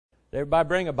Did everybody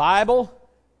bring a Bible?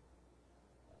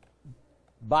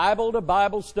 Bible to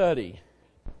Bible study.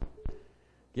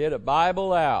 Get a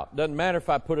Bible out. Doesn't matter if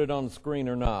I put it on the screen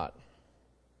or not.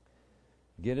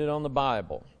 Get it on the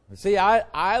Bible. See, I've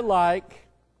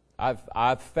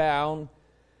found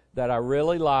that I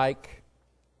really like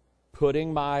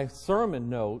putting my sermon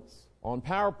notes on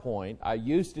PowerPoint. I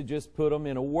used to just put them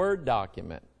in a Word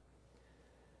document.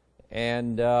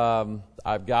 And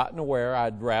I've gotten to where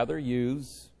I'd rather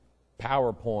use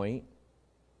PowerPoint.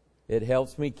 It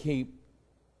helps me keep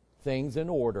things in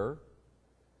order.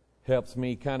 Helps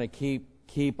me kind of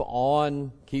keep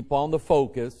on the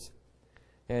focus.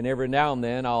 And every now and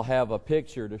then I'll have a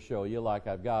picture to show you like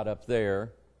I've got up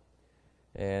there.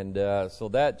 And so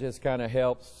that just kind of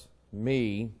helps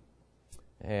me.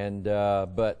 And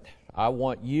but I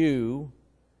want you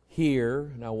here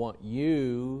and I want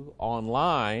you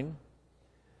online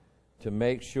to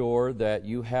make sure that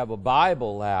you have a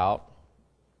Bible out.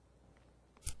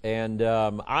 And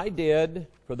I did,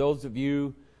 for those of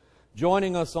you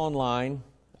joining us online,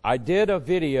 I did a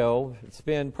video, it's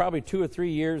been probably 2 or 3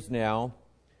 years now,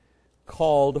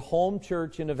 called Home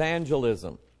Church and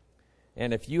Evangelism.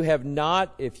 And if you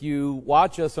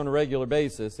watch us on a regular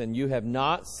basis and you have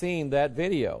not seen that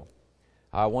video,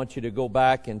 I want you to go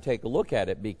back and take a look at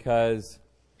it, because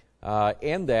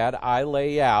in that I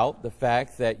lay out the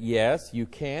fact that yes, you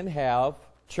can have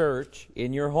church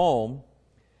in your home.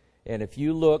 And if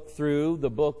you look through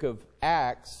the book of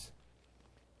Acts,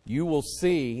 you will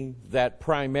see that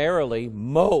primarily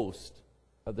most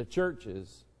of the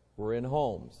churches were in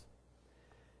homes.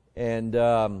 And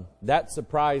that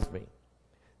surprised me.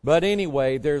 But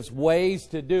anyway, there's ways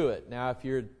to do it. Now,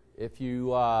 if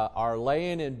you are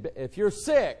laying in, if you're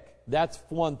sick, that's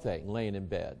one thing, laying in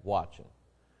bed watching.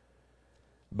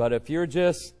 But if you're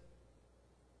just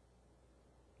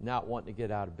not wanting to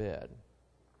get out of bed,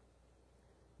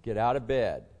 get out of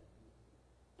bed.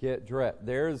 Get dressed.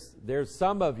 There's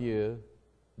some of you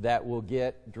that will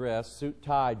get dressed, suit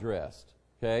tie dressed,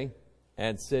 okay,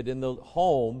 and sit in the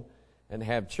home and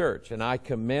have church. And I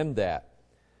commend that.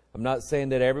 I'm not saying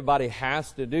that everybody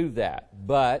has to do that,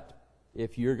 but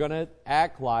if you're going to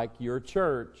act like your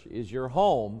church is your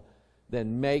home,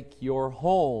 then make your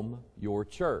home your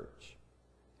church.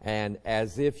 And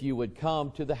as if you would come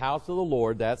to the house of the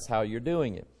Lord, that's how you're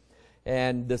doing it.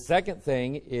 And the second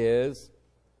thing is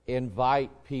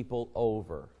invite people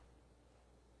over.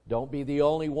 Don't be the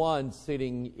only one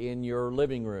sitting in your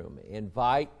living room.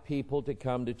 Invite people to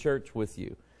come to church with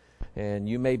you. And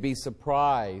you may be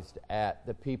surprised at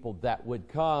the people that would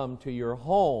come to your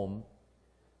home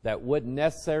that wouldn't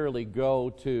necessarily go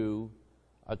to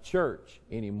a church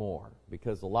anymore,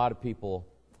 because a lot of people,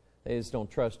 they just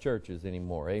don't trust churches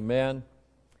anymore. Amen?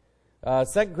 2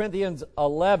 Corinthians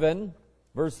 11,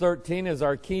 verse 13 is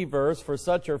our key verse. For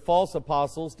such are false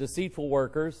apostles, deceitful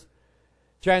workers,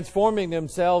 transforming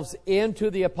themselves into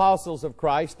the apostles of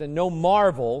Christ. And no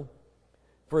marvel,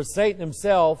 for Satan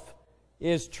himself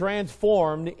is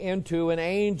transformed into an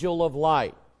angel of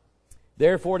light.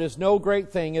 Therefore it is no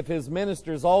great thing if his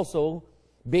ministers also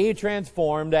be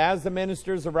transformed as the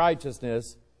ministers of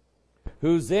righteousness,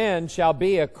 whose end shall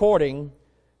be according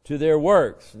to their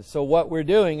works. So what we're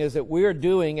doing is that we're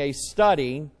doing a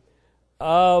study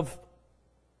of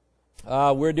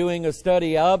Satan.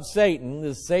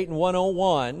 This is Satan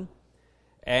 101.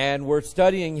 And we're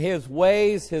studying his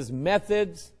ways, his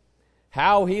methods,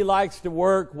 how he likes to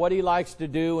work, what he likes to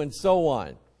do, and so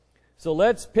on. So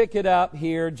let's pick it up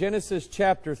here. Genesis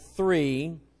chapter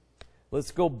 3.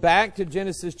 Let's go back to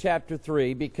Genesis chapter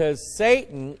 3, because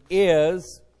Satan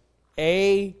is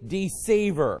a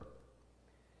deceiver.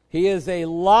 He is a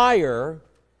liar,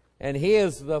 and he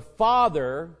is the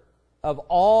father of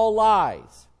all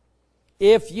lies.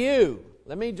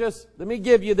 Let me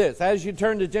give you this as you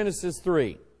turn to Genesis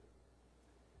 3.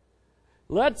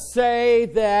 Let's say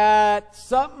that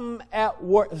something at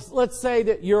work, let's say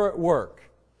that you're at work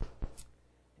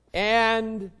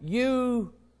and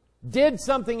you did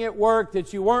something at work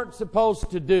that you weren't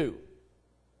supposed to do.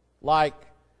 Like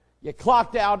you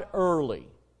clocked out early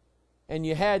and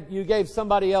you gave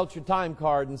somebody else your time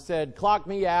card and said, clock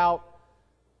me out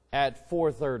at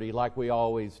 4:30 like we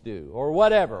always do, or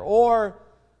whatever. Or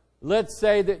let's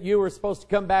say that you were supposed to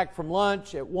come back from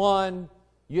lunch at 1,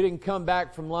 you didn't come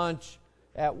back from lunch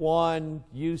at 1,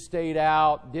 you stayed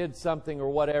out, did something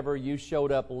or whatever, you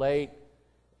showed up late,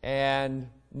 and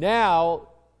now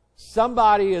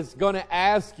somebody is going to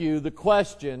ask you the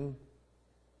question,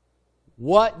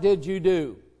 what did you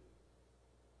do?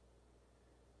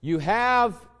 You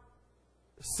have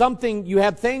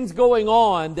things going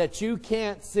on that you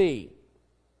can't see.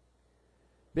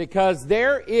 Because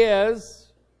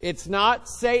it's not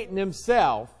Satan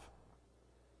himself,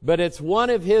 but it's one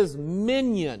of his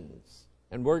minions.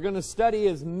 And we're going to study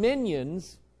his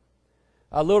minions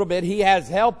a little bit. He has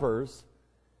helpers.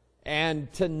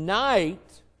 And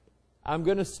tonight, I'm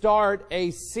going to start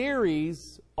a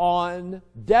series on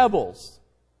devils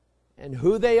and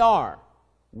who they are.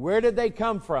 Where did they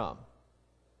come from?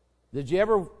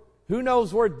 Who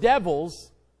knows where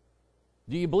devils,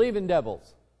 do you believe in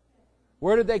devils?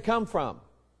 Where did they come from?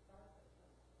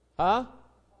 Huh?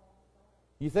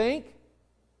 You think?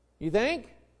 You think?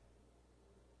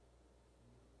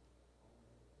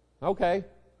 Okay.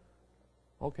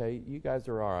 Okay, you guys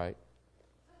are all right.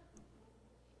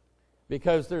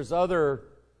 Because there's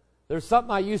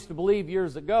something I used to believe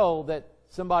years ago that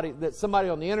somebody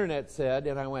on the internet said,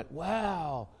 and I went,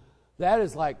 wow, that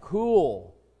is like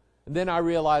cool. And then I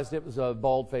realized it was a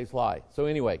bald-faced lie. So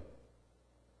anyway,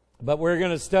 but we're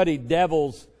going to study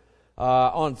devils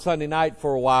on Sunday night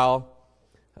for a while,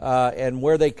 and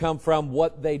where they come from,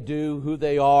 what they do, who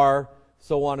they are,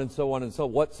 so on and so on and so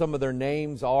on, what some of their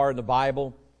names are in the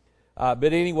Bible.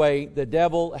 But anyway, the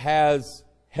devil has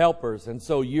helpers. And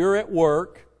so you're at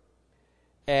work,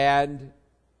 and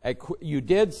you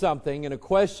did something, and a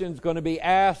question's going to be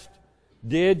asked,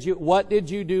 what did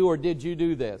you do, or did you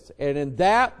do this? And in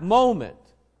that moment,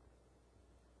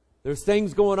 there's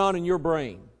things going on in your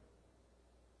brain.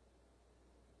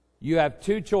 You have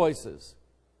two choices.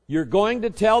 You're going to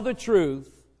tell the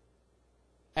truth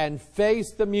and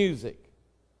face the music,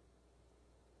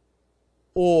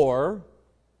 or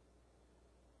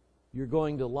you're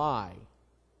going to lie.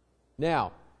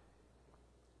 Now,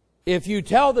 if you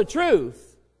tell the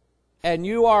truth and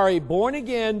you are a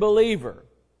born-again believer,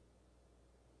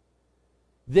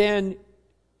 then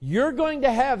you're going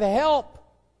to have help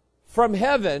from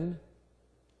heaven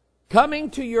coming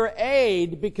to your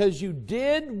aid because you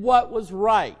did what was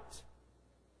right.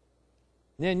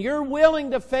 And you're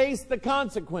willing to face the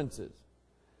consequences.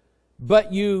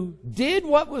 But you did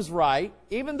what was right,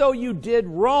 even though you did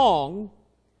wrong.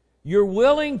 You're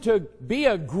willing to be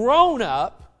a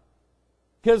grown-up,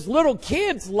 because little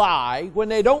kids lie when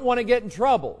they don't want to get in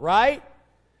trouble, right?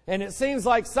 And it seems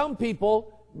like some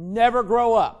people never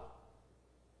grow up.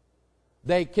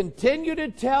 They continue to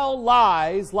tell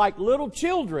lies like little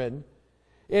children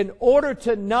in order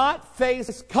to not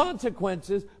face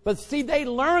consequences. But see, they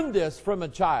learned this from a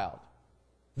child.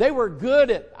 They were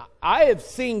good at, I have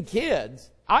seen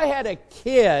kids. I had a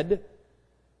kid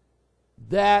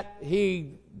that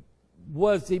he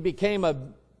became a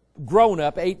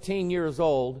grown-up, 18 years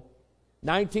old,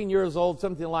 19 years old,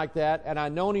 something like that, and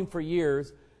I've known him for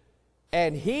years.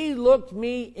 And he looked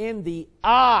me in the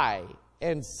eye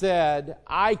and said,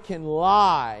 I can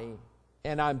lie,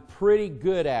 and I'm pretty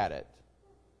good at it.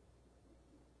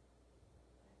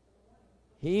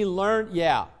 He learned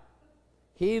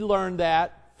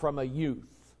that from a youth.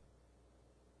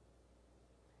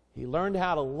 He learned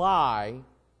how to lie,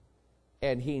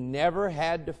 and he never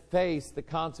had to face the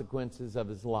consequences of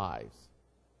his lies.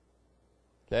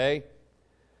 Okay?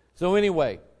 So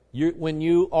anyway, when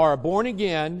you are born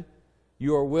again,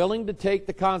 you are willing to take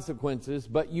the consequences,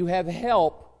 but you have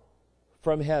help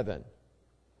from heaven.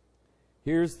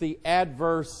 Here's the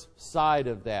adverse side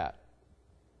of that.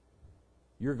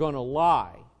 You're going to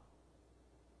lie.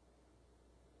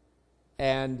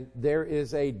 And there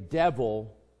is a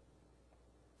devil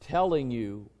telling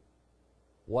you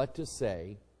what to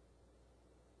say,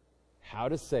 how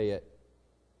to say it,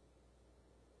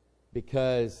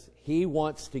 because he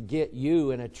wants to get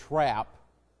you in a trap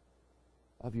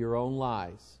of your own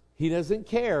lies. He doesn't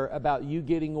care about you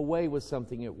getting away with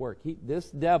something at work. This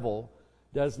devil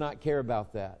does not care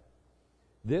about that.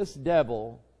 This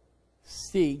devil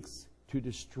seeks to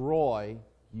destroy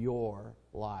your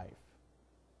life.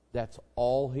 That's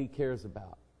all he cares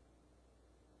about.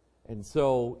 And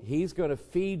so he's going to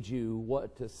feed you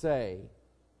what to say,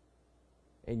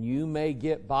 and you may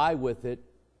get by with it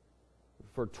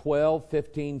for 12,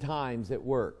 15 times at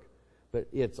work. But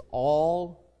it's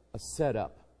all a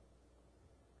setup.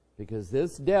 Because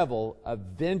this devil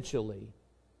eventually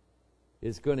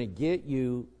is going to get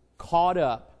you caught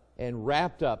up and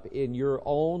wrapped up in your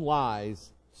own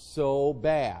lies so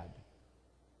bad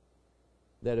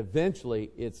that eventually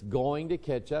it's going to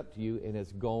catch up to you and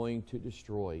it's going to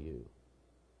destroy you.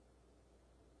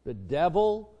 The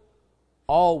devil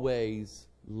always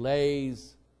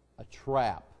lays a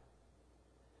trap,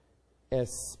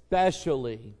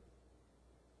 especially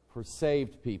for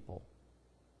saved people.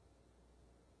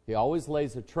 He always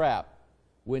lays a trap,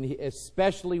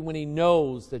 especially when he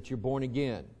knows that you're born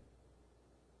again.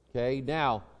 Okay,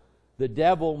 now, the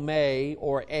devil may,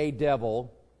 or a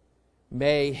devil,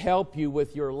 may help you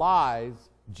with your lies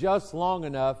just long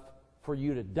enough for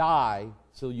you to die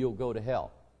so you'll go to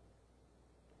hell.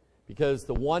 Because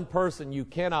the one person you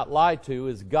cannot lie to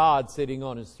is God sitting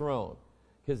on His throne.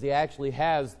 Because He actually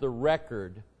has the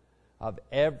record of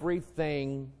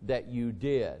everything that you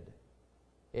did.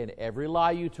 And every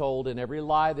lie you told and every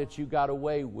lie that you got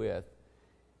away with.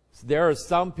 There are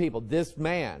some people, this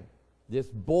man, this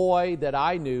boy that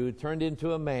I knew turned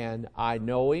into a man. I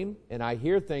know him and I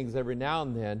hear things every now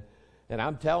and then. And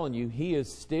I'm telling you, he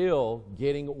is still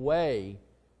getting away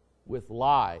with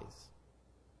lies.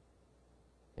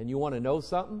 And you want to know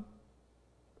something?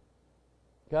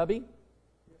 Cubby?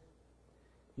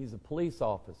 He's a police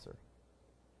officer.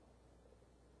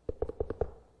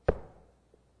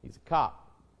 He's a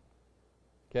cop.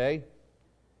 Okay?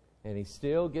 And he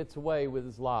still gets away with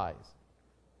his lies.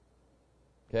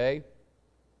 Okay?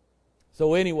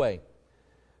 So anyway,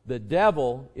 the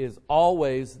devil is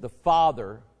always the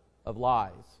father of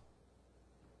lies.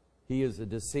 He is a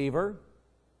deceiver.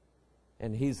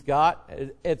 And he's got,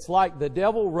 it's like the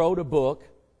devil wrote a book,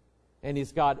 and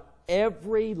he's got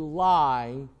every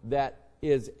lie that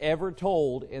is ever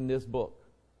told in this book.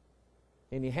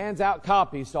 And he hands out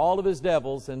copies to all of his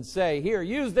devils and say, here,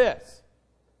 use this.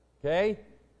 Okay?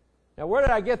 Now, where did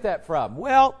I get that from?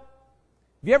 Well,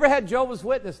 have you ever had Jehovah's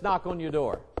Witness knock on your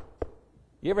door?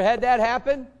 You ever had that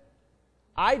happen?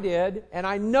 I did, and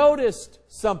I noticed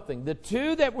something. The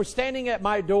two that were standing at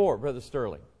my door, Brother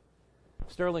Sterling.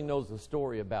 Sterling knows the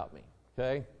story about me,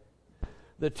 okay?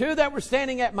 The two that were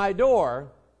standing at my door,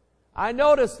 I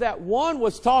noticed that one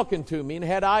was talking to me and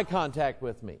had eye contact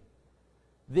with me.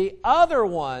 The other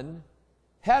one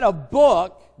had a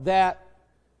book that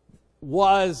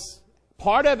was,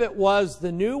 part of it was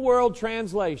the New World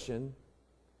Translation,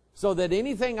 so that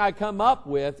anything I come up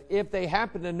with, if they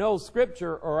happen to know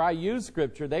Scripture or I use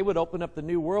Scripture, they would open up the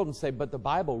New World and say, but the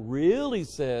Bible really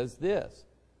says this,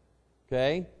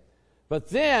 okay? But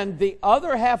then the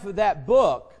other half of that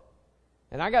book,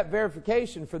 and I got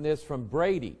verification from this from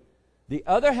Brady, the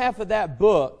other half of that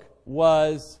book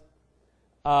was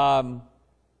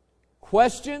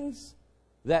questions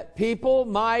that people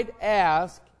might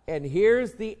ask, and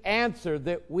here's the answer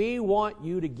that we want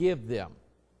you to give them.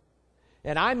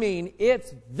 And I mean,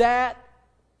 it's that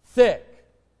thick.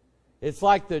 It's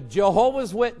like the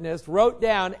Jehovah's Witness wrote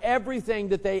down everything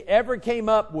that they ever came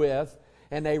up with,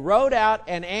 and they wrote out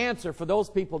an answer for those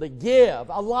people to give,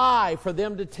 a lie for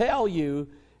them to tell you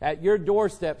at your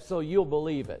doorstep so you'll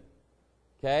believe it.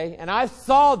 Okay? And I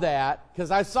saw that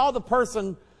because I saw the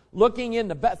person looking in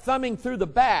the thumbing through the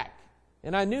back,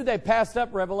 and I knew they passed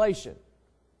up Revelation.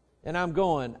 And I'm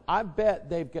going, I bet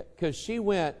they've got, because she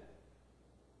went,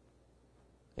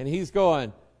 and he's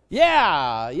going,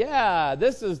 yeah,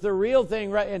 this is the real thing,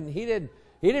 right? And he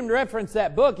didn't reference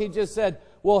that book. He just said,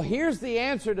 well, here's the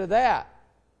answer to that.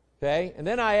 Okay? And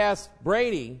then I asked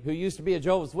Brady, who used to be a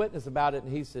Jehovah's Witness, about it,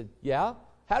 and he said, yeah?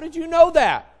 How did you know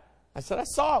that? I said, I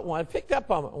saw it I picked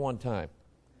up on it one time.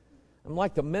 I'm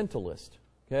like the mentalist,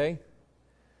 okay?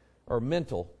 Or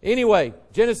mental. Anyway,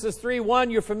 Genesis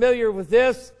 3:1, you're familiar with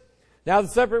this. Now the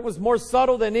serpent was more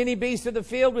subtle than any beast of the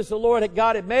field which the Lord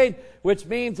God had made, which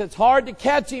means it's hard to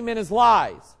catch him in his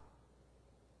lies.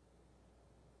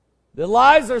 The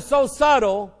lies are so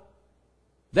subtle,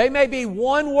 they may be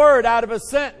one word out of a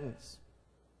sentence,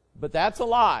 but that's a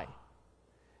lie.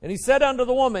 And he said unto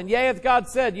the woman, yea, hath God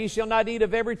said, ye shall not eat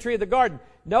of every tree of the garden.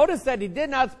 Notice that he did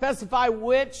not specify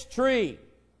which tree.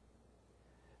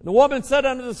 And the woman said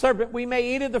unto the serpent, we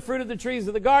may eat of the fruit of the trees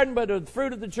of the garden, but of the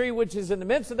fruit of the tree which is in the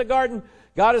midst of the garden,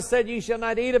 God has said, ye shall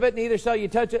not eat of it, neither shall ye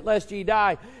touch it, lest ye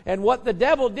die. And what the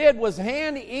devil did was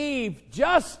hand Eve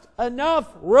just enough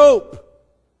rope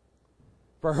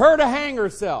for her to hang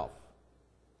herself.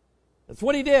 That's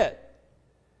what he did.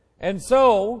 And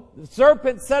so the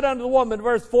serpent said unto the woman,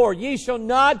 verse 4, ye shall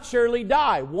not surely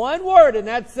die. One word in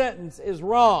that sentence is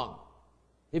wrong.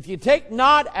 If you take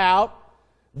not out,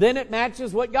 then it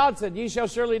matches what God said. Ye shall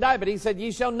surely die. But he said,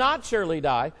 ye shall not surely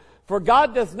die. For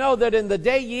God doth know that in the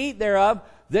day ye eat thereof,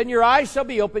 then your eyes shall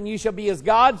be opened. Ye shall be as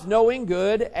gods, knowing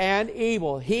good and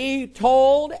evil. He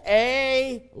told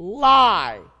a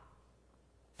lie.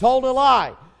 Told a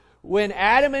lie. When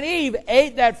Adam and Eve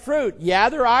ate that fruit, yeah,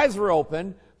 their eyes were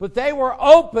open, but they were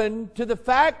open to the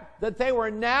fact that they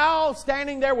were now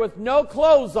standing there with no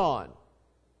clothes on.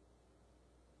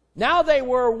 Now they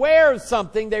were aware of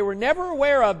something they were never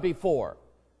aware of before.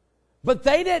 But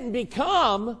they didn't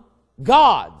become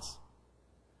gods.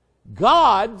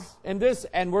 Gods, and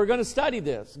we're going to study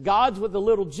this, gods with a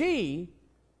little g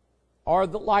are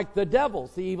like the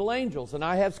devils, the evil angels. And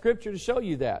I have scripture to show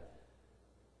you that.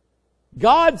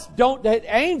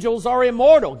 Angels are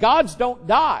immortal. Gods don't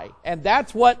die. And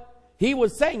that's what he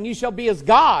was saying. You shall be as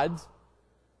gods,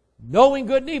 knowing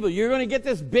good and evil. You're going to get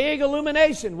this big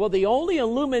illumination. Well, the only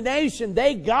illumination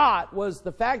they got was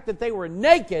the fact that they were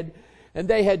naked and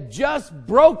they had just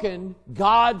broken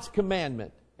God's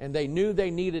commandment. And they knew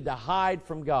they needed to hide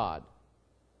from God.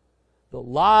 The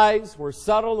lies were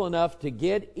subtle enough to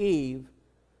get Eve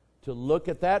to look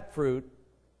at that fruit,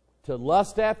 to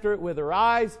lust after it with her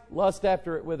eyes, lust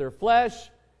after it with her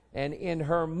flesh, and in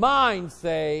her mind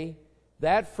say,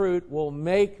 that fruit will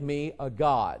make me a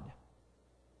god.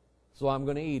 So I'm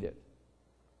going to eat it.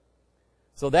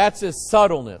 So that's his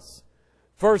subtleness.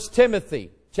 1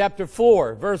 Timothy chapter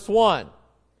 4, verse 1.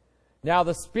 Now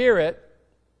the Spirit,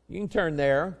 you can turn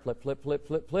there, flip, flip, flip,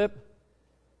 flip, flip.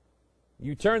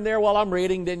 You turn there while I'm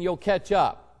reading, then you'll catch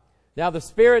up. Now the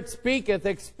Spirit speaketh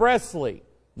expressly.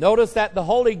 Notice that the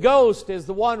Holy Ghost is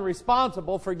the one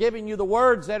responsible for giving you the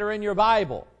words that are in your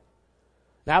Bible.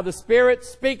 Now the Spirit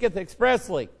speaketh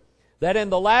expressly that in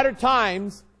the latter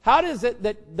times, how does it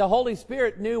that the Holy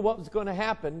Spirit knew what was going to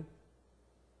happen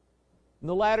in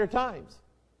the latter times?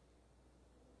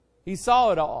 He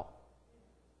saw it all.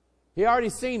 He already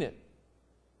seen it.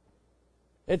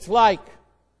 It's like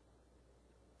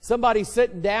somebody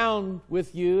sitting down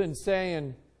with you and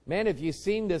saying, man, have you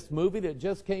seen this movie that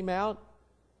just came out?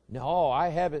 No, I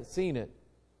haven't seen it.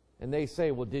 And they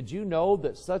say, well, did you know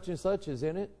that such and such is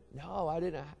in it? No, I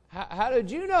didn't. How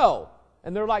did you know?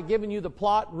 And they're like giving you the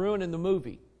plot and ruining the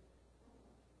movie.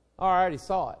 Oh, I already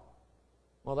saw it.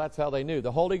 Well, that's how they knew.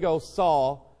 The Holy Ghost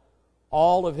saw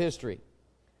all of history.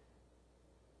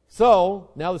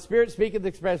 So, now the Spirit speaketh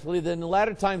expressly that in the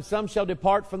latter time some shall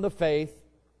depart from the faith,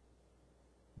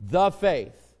 the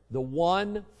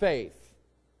one faith,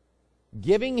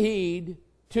 giving heed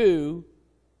to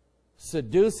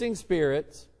seducing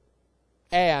spirits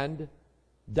and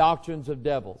doctrines of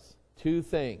devils. Two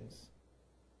things.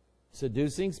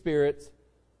 Seducing spirits,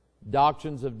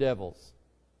 doctrines of devils.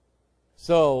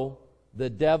 So, the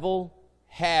devil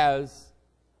has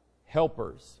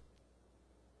helpers.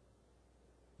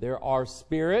 There are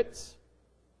spirits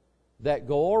that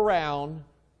go around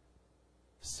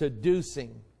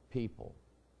seducing people.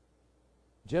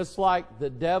 Just like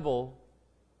the devil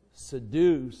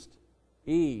seduced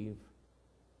Eve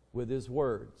with his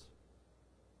words.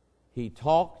 He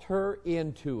talked her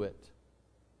into it.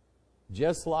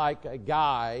 Just like a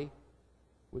guy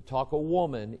would talk a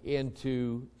woman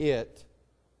into it.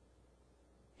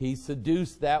 He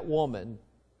seduced that woman.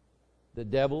 The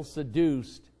devil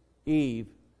seduced Eve,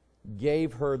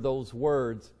 gave her those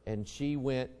words, and she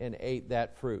went and ate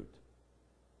that fruit.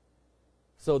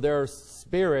 So there are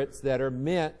spirits that are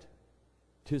meant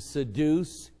to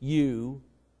seduce you,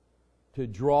 to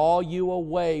draw you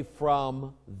away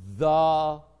from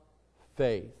the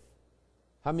faith.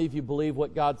 How many of you believe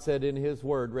what God said in His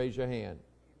Word? Raise your hand.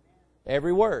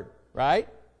 Every word, right?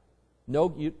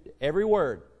 No, every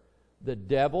word. The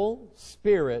devil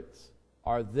spirits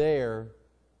are there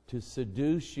to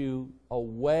seduce you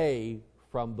away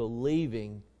from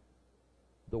believing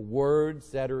the words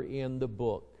that are in the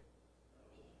book.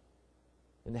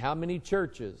 And how many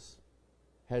churches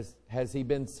has he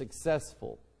been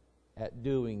successful at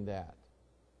doing that?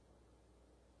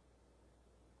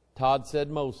 Todd said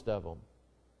most of them.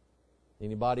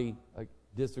 Anybody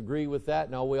disagree with that?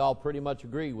 No, we all pretty much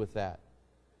agree with that.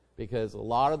 Because a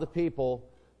lot of the people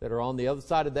that are on the other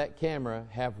side of that camera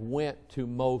have went to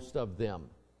most of them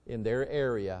in their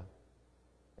area,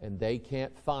 and they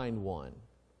can't find one.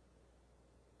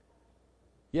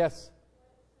 Yes?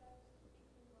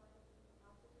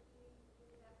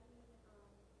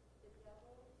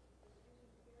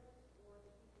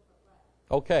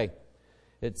 Okay.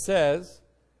 It says,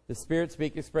 the Spirit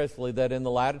speaks expressly that in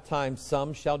the latter times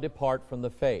some shall depart from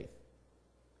the faith.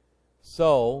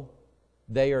 So,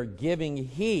 they are giving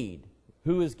heed.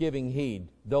 Who is giving heed?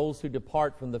 Those who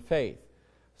depart from the faith.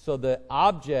 So the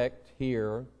object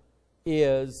here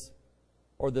is,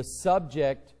 or the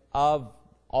subject of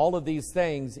all of these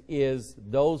things is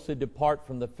those who depart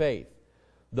from the faith.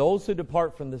 Those who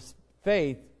depart from the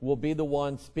faith will be the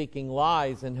ones speaking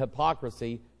lies and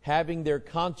hypocrisy, having their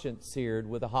conscience seared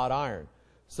with a hot iron.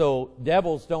 So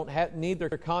devils don't need their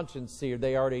conscience seared.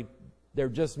 They're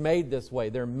just made this way.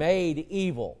 They're made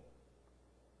evil.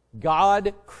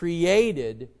 God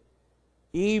created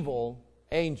evil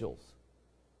angels.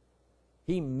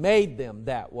 He made them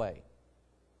that way.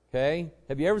 Okay?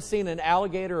 Have you ever seen an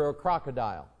alligator or a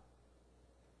crocodile?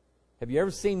 Have you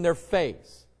ever seen their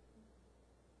face?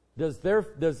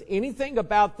 Does anything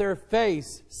about their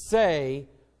face say,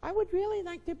 I would really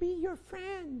like to be your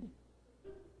friend?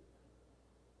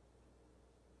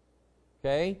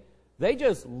 Okay? They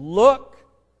just look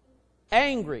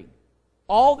angry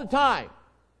all the time.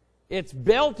 It's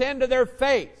built into their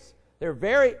face. They're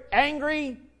very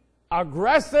angry,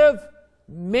 aggressive,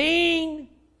 mean,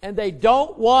 and they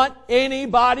don't want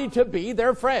anybody to be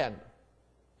their friend.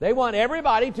 They want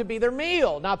everybody to be their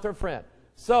meal, not their friend.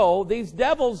 So these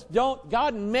devils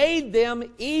God made them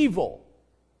evil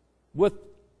with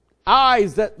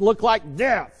eyes that look like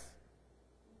death.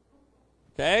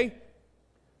 Okay?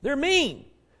 They're mean.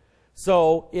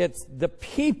 So it's the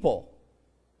people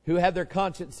who have their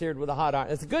conscience seared with a hot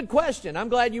iron. It's a good question. I'm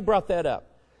glad you brought that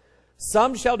up.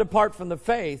 Some shall depart from the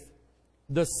faith.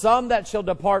 The some that shall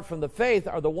depart from the faith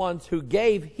are the ones who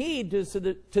gave heed to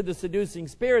the seducing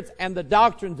spirits and the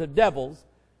doctrines of devils.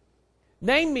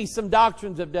 Name me some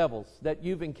doctrines of devils that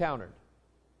you've encountered.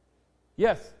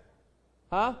 Yes?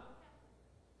 Huh?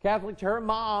 Catholic. Her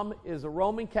mom is a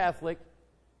Roman Catholic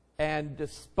and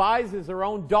despises her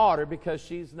own daughter because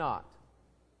she's not.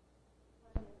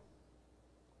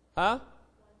 Huh?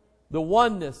 The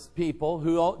oneness people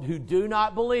who do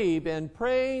not believe in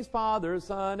praise Father,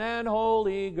 Son, and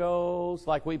Holy Ghost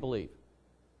like we believe.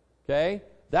 Okay?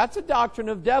 That's a doctrine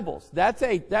of devils. That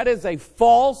is a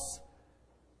false.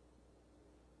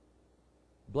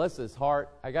 Bless his heart.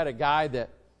 I got a guy that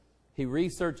he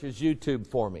researches YouTube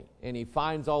for me, and he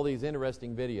finds all these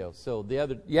interesting videos. So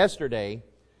yesterday,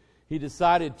 he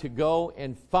decided to go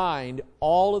and find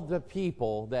all of the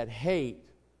people that hate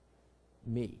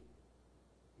me.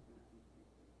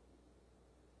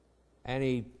 And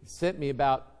he sent me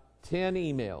about 10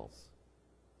 emails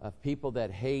of people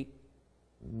that hate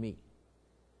me.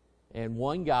 And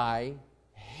one guy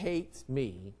hates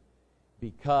me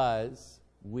because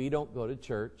we don't go to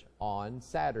church on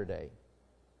Saturday.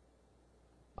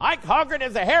 Mike Hoggard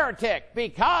is a heretic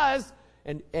because,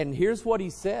 and here's what he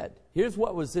said. Here's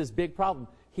what was his big problem.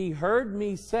 He heard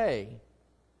me say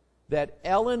that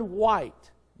Ellen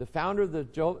White, the founder of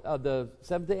the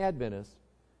Seventh-day Adventists,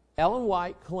 Ellen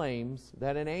White claims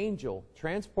that an angel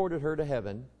transported her to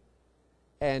heaven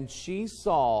and she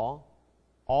saw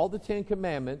all the 10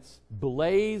 Commandments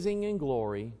blazing in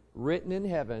glory, written in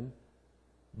heaven,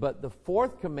 but the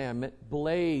 4th commandment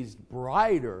blazed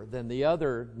brighter than the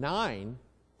other 9.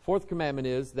 4th commandment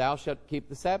is, thou shalt keep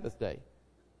the Sabbath day.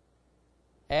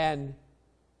 And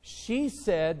she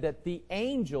said that the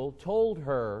angel told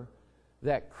her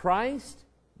that Christ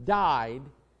died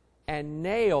and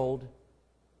nailed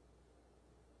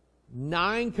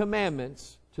 9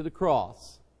 commandments to the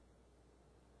cross.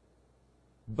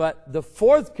 But the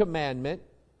 4th commandment,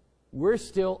 we're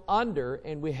still under,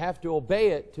 and we have to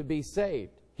obey it to be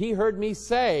saved. He heard me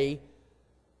say,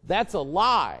 that's a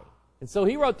lie. And so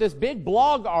he wrote this big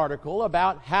blog article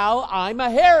about how I'm a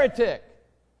heretic.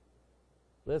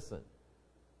 Listen,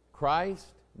 Christ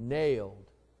nailed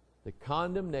the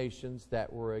condemnations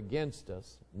that were against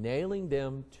us, nailing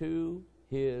them to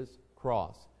His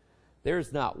cross.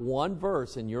 There's not one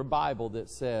verse in your Bible that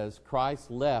says Christ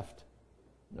left,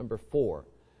 number 4.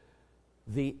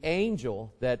 The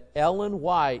angel that Ellen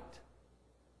White,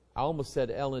 I almost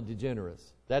said Ellen DeGeneres.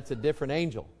 That's a different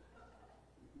angel.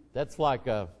 That's like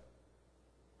a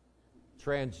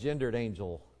transgendered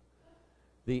angel.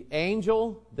 The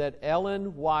angel that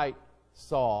Ellen White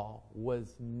saw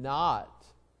was not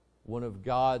one of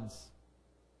God's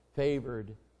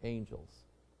favored angels.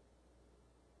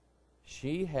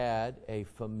 She had a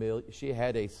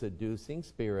seducing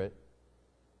spirit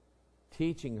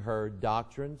teaching her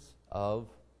doctrines of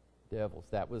devils.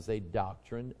 That was a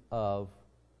doctrine of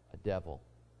a devil.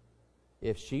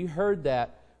 If she heard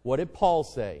that, what did Paul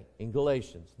say in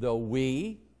Galatians? Though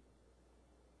we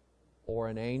or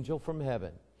an angel from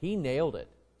heaven. He nailed it.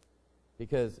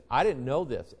 Because I didn't know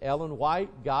this. Ellen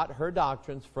White got her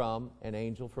doctrines from an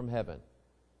angel from heaven.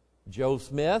 Joe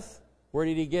Smith, where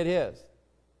did he get his?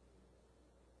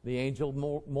 The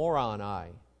angel moron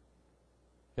eye.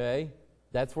 Okay?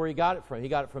 That's where he got it from. He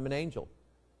got it from an angel.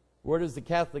 Where does the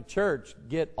Catholic Church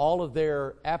get all of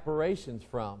their apparitions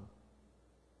from?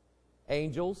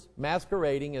 Angels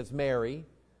masquerading as Mary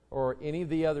or any of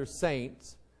the other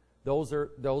saints. Those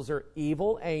are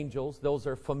evil angels. Those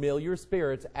are familiar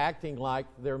spirits acting like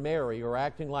they're Mary or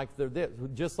acting like they're this.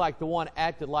 Just like the one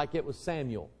acted like it was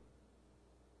Samuel.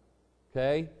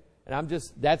 Okay? And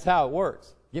that's how it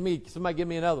works. Somebody give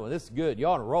me another one. This is good. You're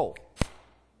on a roll.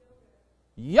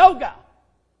 Yoga.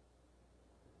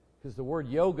 Because the word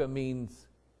yoga means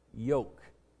yoke.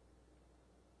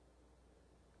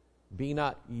 Be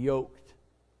not yoked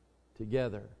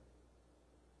together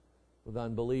with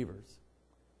unbelievers.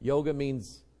 Yoga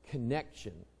means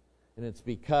connection. And it's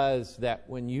because that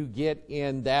when you get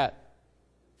in that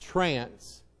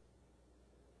trance,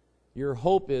 Your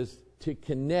hope is to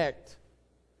connect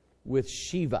with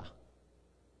Shiva,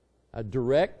 a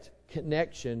direct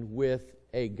connection with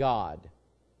a God.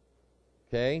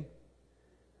 Okay?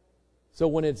 So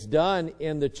when it's done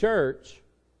in the church,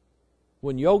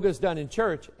 when yoga's done in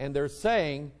church, and they're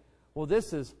saying, well,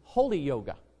 this is holy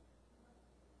yoga.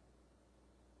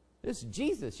 This is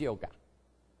Jesus yoga.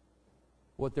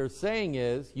 What they're saying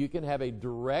is you can have a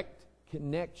direct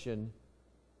connection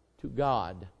to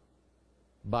God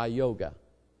by yoga.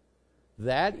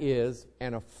 That is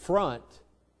an affront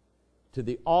to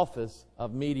the office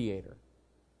of mediator,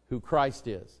 who Christ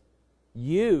is.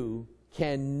 You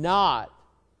cannot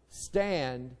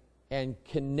stand and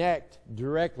connect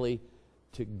directly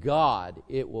to God.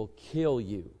 It will kill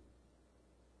you.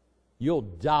 You'll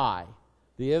die.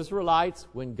 The Israelites,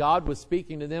 when God was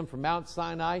speaking to them from Mount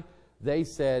Sinai, they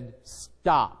said,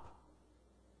 stop,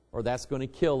 or that's going to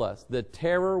kill us. The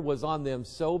terror was on them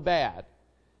so bad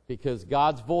because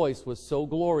God's voice was so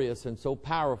glorious and so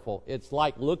powerful. It's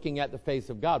like looking at the face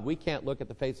of God. We can't look at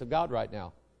the face of God right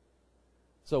now.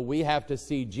 So we have to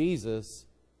see Jesus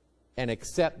and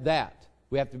accept that.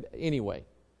 We have to, anyway.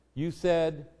 You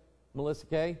said, Melissa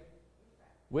Kay?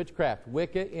 Witchcraft,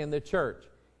 Wicca in the church.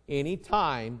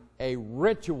 Anytime a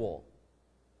ritual,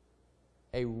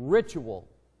 a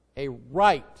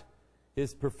rite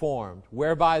is performed,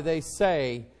 whereby they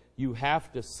say, you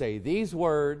have to say these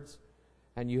words,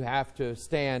 and you have to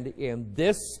stand in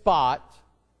this spot,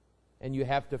 and you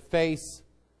have to face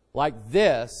like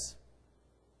this,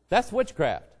 that's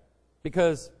witchcraft.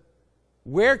 Because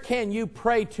where can you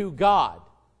pray to God?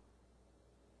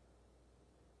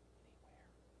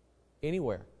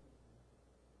 Anywhere.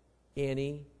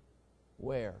 Anywhere.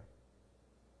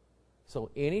 So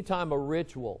anytime a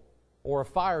ritual or a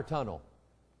fire tunnel,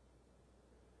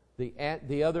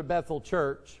 the other Bethel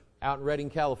church out in Redding,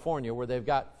 California, where they've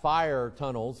got fire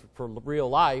tunnels for real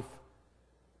life,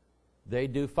 they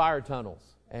do fire tunnels.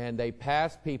 And they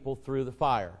pass people through the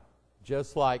fire,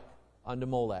 just like unto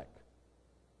Molech.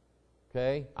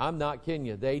 Okay? I'm not kidding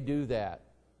you. They do that.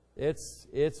 It's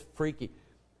freaky.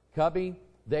 Cubby,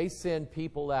 they send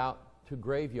people out to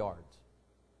graveyards.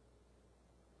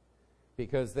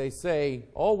 Because they say,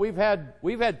 oh, we've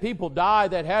had people die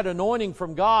that had anointing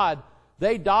from God.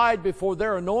 They died before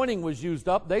their anointing was used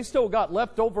up. They still got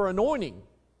leftover anointing.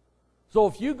 So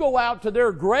if you go out to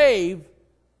their grave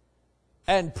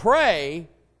and pray,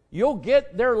 you'll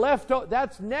get their leftover.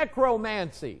 That's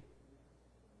necromancy.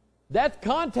 That's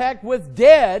contact with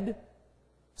dead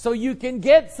so you can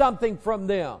get something from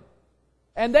them.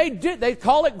 And they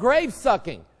call it grave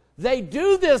sucking. They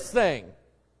do this thing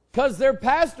because their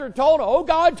pastor told them, oh,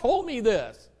 God told me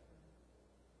this.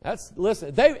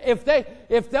 Listen,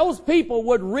 if those people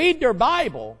would read their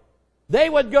Bible, they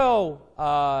would go,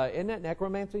 isn't that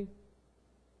necromancy?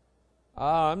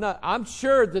 I'm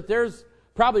sure that there's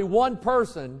probably one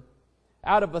person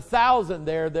out of 1,000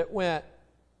 there that went,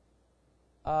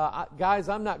 guys,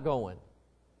 I'm not going.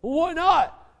 Well, why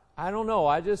not? I don't know.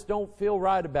 I just don't feel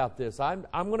right about this. I'm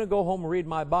going to go home and read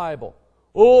my Bible.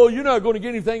 Oh, you're not going to get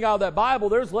anything out of that Bible.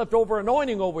 There's leftover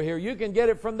anointing over here. You can get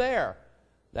it from there.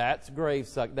 That's grave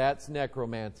suck. That's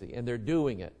necromancy. And they're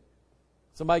doing it.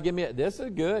 Somebody give me this is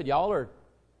good. Y'all are.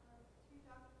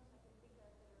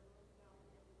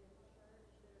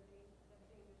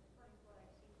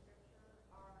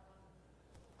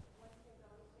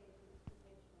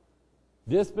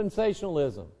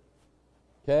 Dispensationalism.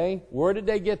 Okay? Where did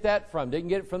they get that from? Didn't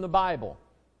get it from the Bible.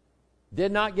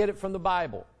 Did not get it from the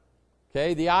Bible.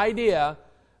 Okay? The idea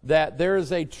that there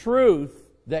is a truth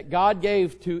that God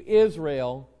gave to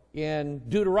Israel in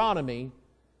Deuteronomy,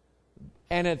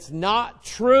 and it's not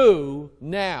true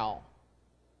now.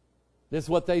 This is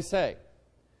what they say.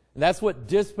 And that's what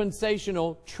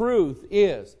dispensational truth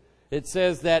is. It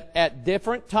says that at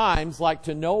different times, like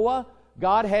to Noah,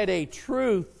 God had a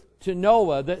truth to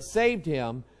Noah that saved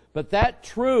him, but that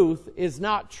truth is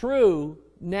not true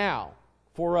now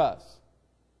for us.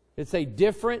 It's a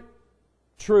different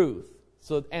truth.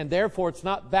 So, and therefore it's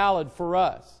not valid for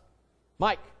us.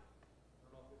 Mike.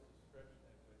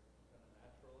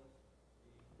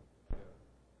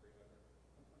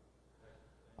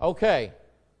 Okay.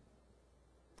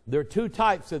 There are two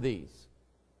types of these.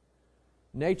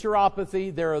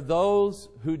 Naturopathy, there are those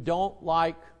who don't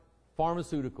like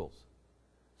pharmaceuticals.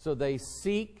 So they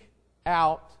seek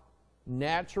out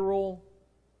natural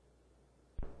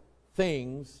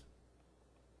things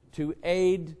to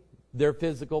aid their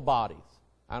physical bodies.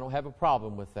 I don't have a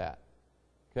problem with that.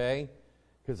 Okay?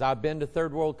 Because I've been to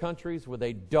third world countries where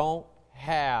they don't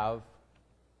have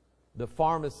the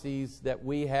pharmacies that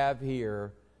we have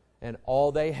here, And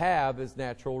all they have is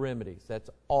natural remedies. That's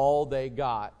all they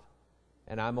got.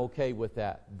 And I'm okay with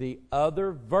that. The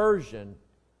other version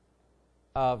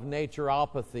of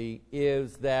naturopathy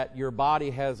is that your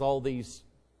body has all these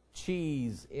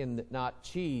cheese in, not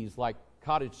cheese like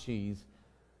cottage cheese,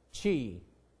 chi.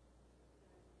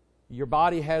 Your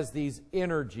body has these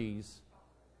energies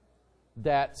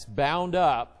that's bound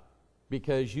up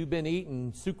because you've been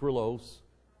eating sucralose,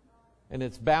 and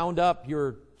it's bound up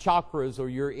your chakras or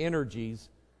your energies,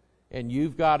 and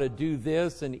you've got to do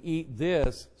this and eat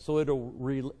this so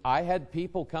it'll... I had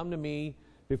people come to me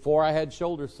before I had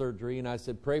shoulder surgery, and I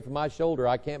said, pray for my shoulder.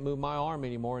 I can't move my arm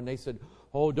anymore. And they said,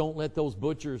 oh, don't let those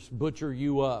butchers butcher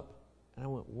you up. And I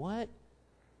went, what? And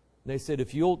they said,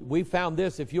 we found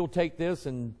this, if you'll take this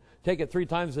and take it 3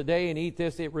 times a day and eat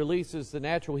this, it releases the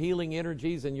natural healing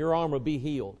energies and your arm will be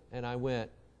healed. And I went,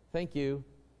 thank you.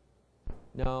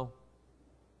 No.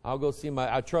 I'll go see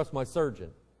I trust my surgeon.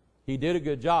 He did a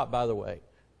good job, by the way.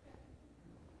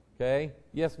 Okay?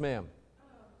 Yes, ma'am.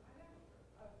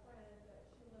 I have a friend that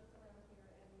she lives around here,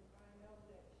 and I know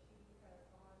that she has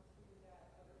gone to that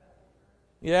other Bethel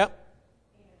church. Yeah.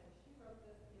 And she wrote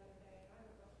this the other day, and I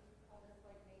don't know if she called this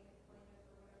like name it, claim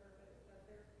it, or whatever, but it says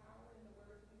there's power in the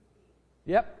words we speak.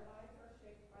 Yep. Our lives are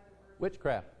shaped by the words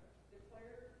Witchcraft.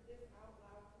 Declare this out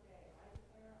loud today. I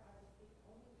declare I will speak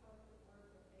only positive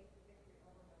words of faith and victory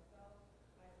over myself,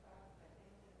 my spouse, my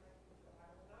family, and my future. I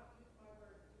will not use my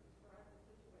words to describe the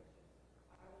situation.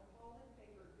 I will call in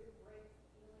favor good grace,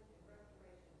 healing, and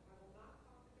restoration. I will not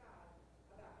talk to God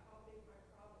about how big my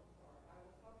problems are. I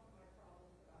will talk to my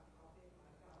problems about how big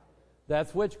my God is.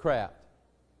 That's witchcraft.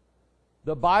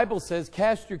 The Bible says,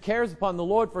 cast your cares upon the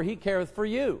Lord, for He careth for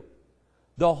you.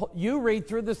 You read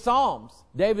through the Psalms.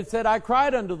 David said, I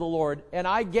cried unto the Lord, and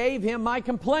I gave Him my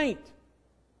complaint.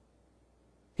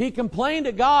 He complained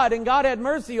to God, and God had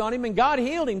mercy on him, and God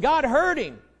healed him. God heard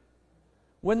him.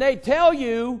 When they tell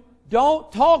you,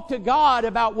 don't talk to God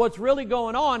about what's really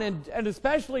going on, and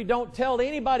especially don't tell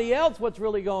anybody else what's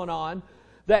really going on,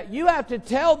 that you have to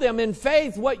tell them in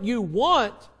faith what you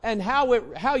want, and how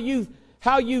you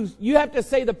have to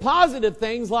say the positive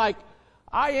things like,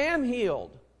 I am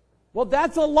healed. Well,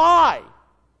 that's a lie.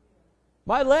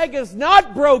 My leg is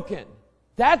not broken.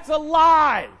 That's a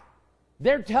lie.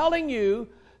 They're telling you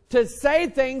to say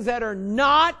things that are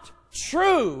not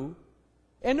true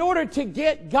in order to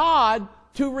get God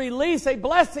to release a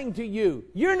blessing to you.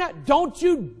 Don't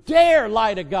you dare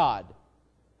lie to God.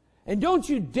 And don't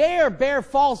you dare bear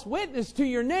false witness to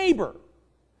your neighbor.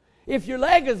 If your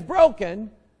leg is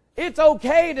broken, it's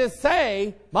okay to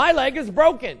say, my leg is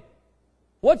broken.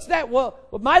 What's that? Well,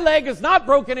 my leg is not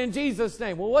broken in Jesus'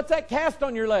 name. Well, what's that cast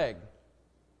on your leg?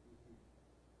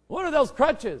 What are those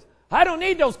crutches? I don't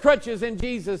need those crutches in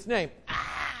Jesus' name. Ow!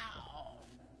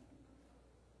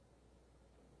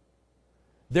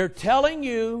 They're telling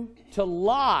you to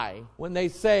lie when they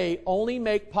say only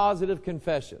make positive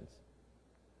confessions.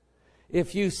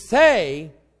 If you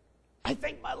say, I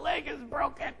think my leg is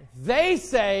broken, they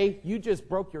say you just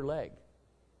broke your leg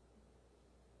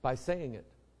by saying it.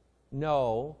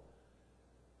 No,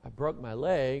 I broke my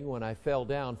leg when I fell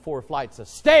down 4 flights of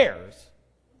stairs.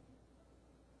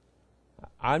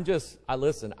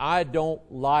 Listen,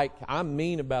 I'm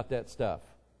mean about that stuff.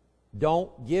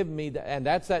 Don't give me that. And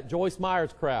that's that Joyce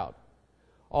Myers crowd.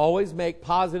 Always make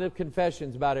positive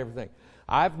confessions about everything.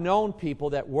 I've known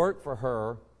people that work for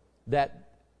her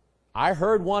that I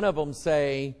heard one of them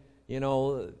say,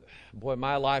 boy,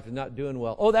 my life is not doing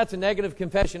well. Oh, that's a negative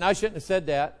confession. I shouldn't have said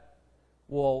that.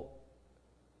 Well,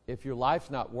 if your life's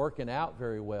not working out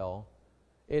very well,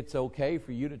 it's okay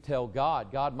for you to tell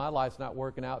God, God, my life's not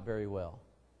working out very well.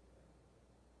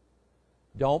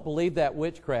 Don't believe that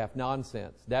witchcraft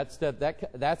nonsense. That's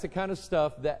the kind of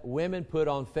stuff that women put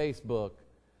on Facebook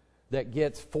that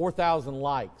gets 4,000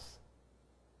 likes.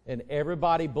 And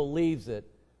everybody believes it,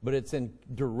 but it's in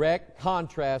direct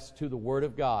contrast to the Word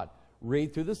of God.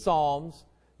 Read through the Psalms.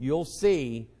 You'll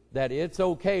see that it's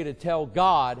okay to tell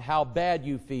God how bad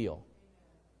you feel.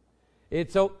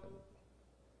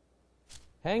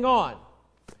 Hang on.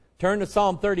 Turn to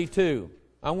Psalm 32.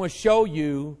 I'm going to show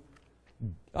you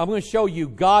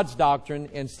God's doctrine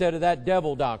instead of that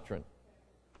devil doctrine.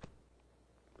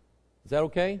 Is that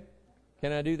okay?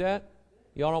 Can I do that?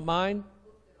 Y'all don't mind?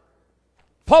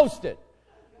 Post it.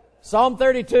 Psalm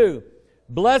 32.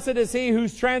 Blessed is he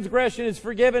whose transgression is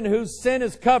forgiven, whose sin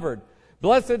is covered.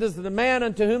 Blessed is the man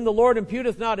unto whom the Lord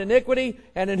imputeth not iniquity,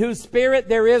 and in whose spirit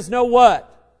there is no what?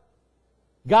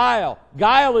 Guile.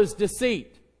 Guile is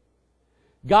deceit.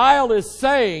 Guile is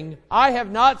saying, I have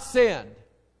not sinned.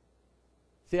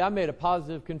 See, I made a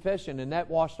positive confession, and that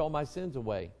washed all my sins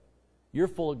away. You're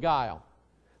full of guile.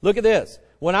 Look at this.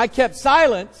 When I kept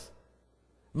silence,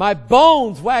 my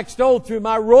bones waxed old through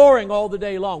my roaring all the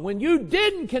day long. When you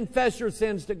didn't confess your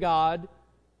sins to God,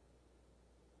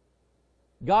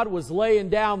 God was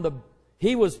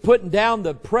He was putting down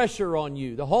the pressure on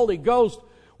you. The Holy Ghost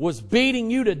was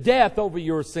beating you to death over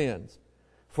your sins.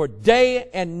 For day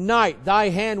and night thy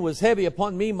hand was heavy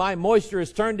upon me. My moisture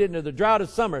is turned into the drought of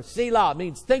summer. Selah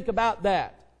means think about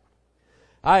that.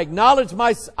 I acknowledge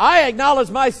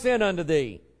my sin unto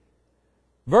thee.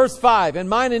 Verse 5, and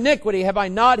mine iniquity have I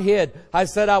not hid. I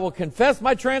said, I will confess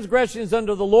my transgressions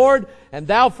unto the Lord, and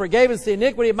thou forgavest the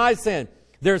iniquity of my sin.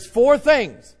 There's 4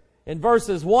 things in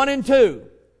verses 1 and 2.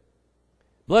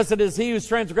 Blessed is he whose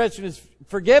transgression is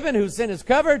forgiven, whose sin is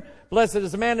covered. Blessed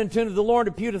is the man unto the Lord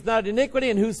who imputeth not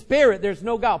iniquity, in whose spirit there's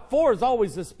no guile. 4 is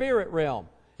always the spirit realm.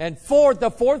 And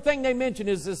the fourth thing they mention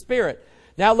is the spirit.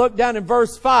 Now look down in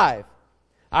verse 5.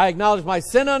 I acknowledge my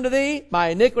sin unto thee, my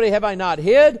iniquity have I not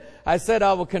hid. I said,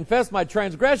 I will confess my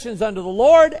transgressions unto the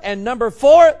Lord. And number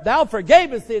 4, thou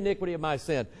forgavest the iniquity of my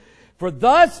sin. For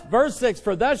thus, verse 6,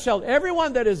 for thus shall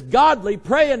everyone that is godly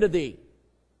pray unto thee.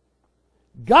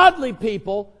 Godly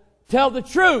people tell the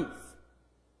truth.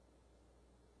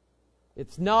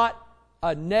 It's not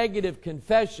a negative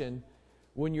confession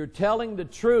when you're telling the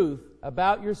truth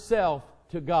about yourself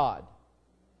to God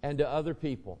and to other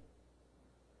people.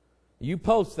 You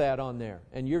post that on there,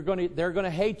 and they're going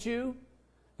to hate you.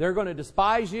 They're going to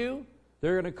despise you.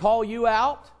 They're going to call you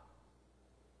out.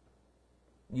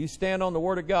 You stand on the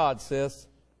Word of God, sis.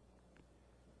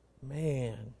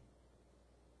 Man,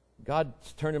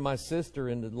 God's turning my sister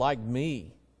into like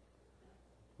me.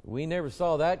 We never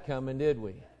saw that coming, did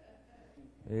we?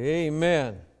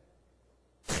 Amen.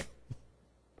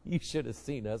 You should have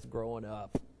seen us growing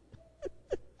up.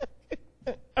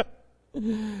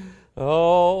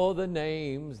 Oh, the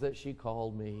names that she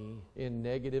called me in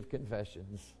negative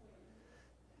confessions.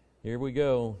 Here we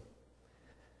go.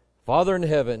 Father in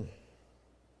heaven,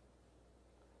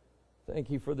 thank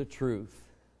you for the truth.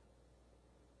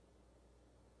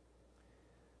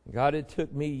 God, it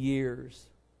took me years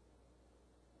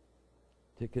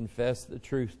to confess the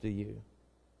truth to you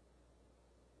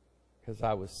because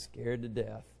I was scared to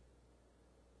death.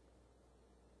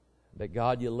 But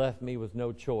God, you left me with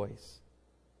no choice.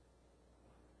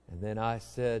 And then I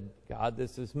said, God,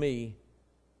 this is me.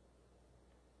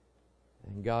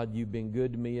 And God, you've been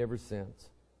good to me ever since.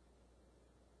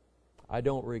 I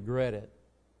don't regret it,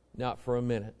 not for a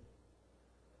minute.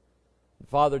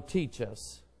 Father, teach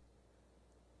us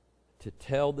to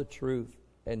tell the truth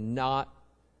and not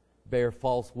bear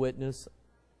false witness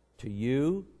to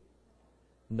you,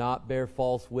 not bear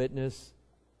false witness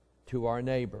to our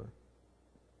neighbor,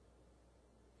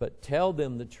 but tell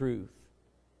them the truth.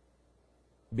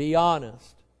 Be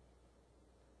honest.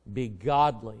 Be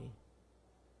godly.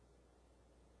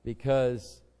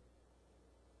 Because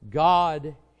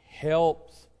God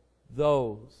helps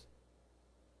those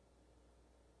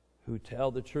who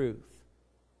tell the truth.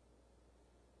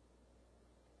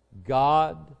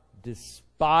 God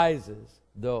despises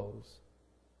those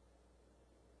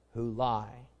who lie.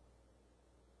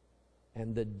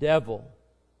 And the devil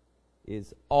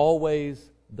is always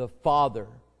the father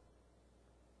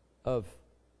of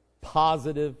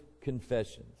positive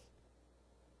confessions,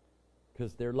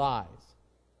 because they're lies,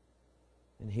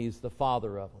 and he's the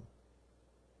father of them.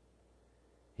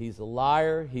 He's a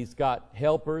liar. He's got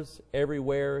helpers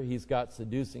everywhere. He's got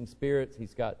seducing spirits.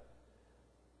 He's got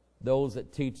those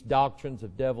that teach doctrines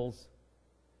of devils.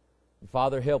 And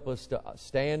Father, help us to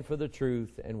stand for the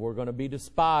truth, and we're going to be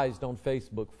despised on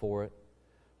Facebook for it.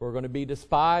 We're going to be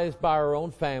despised by our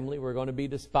own family. We're going to be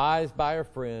despised by our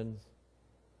friends.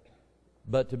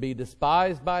 But to be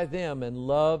despised by them and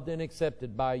loved and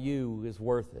accepted by you is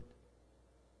worth it.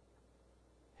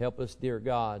 Help us, dear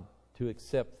God, to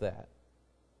accept that.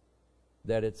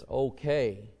 That it's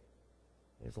okay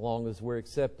as long as we're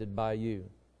accepted by you.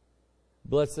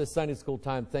 Bless this Sunday school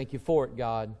time. Thank you for it,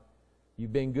 God.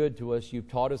 You've been good to us. You've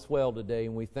taught us well today,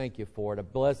 and we thank you for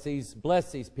it. Bless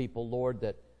these people, Lord,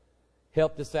 that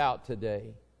helped us out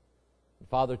today.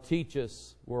 Father, teach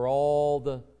us where all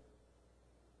the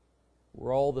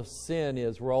sin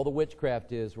is, where all the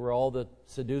witchcraft is, where all the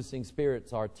seducing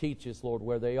spirits are. Teach us, Lord,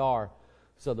 where they are,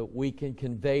 so that we can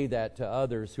convey that to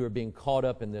others who are being caught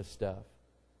up in this stuff.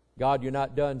 God, you're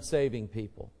not done saving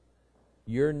people.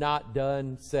 You're not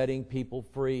done setting people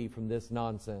free from this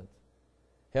nonsense.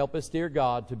 Help us, dear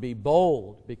God, to be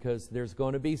bold, because there's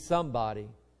going to be somebody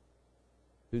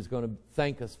who's going to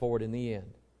thank us for it in the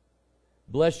end.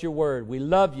 Bless your word. We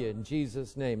love you in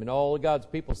Jesus' name. And all of God's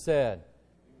people said,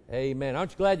 amen.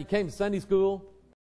 Aren't you glad you came to Sunday school?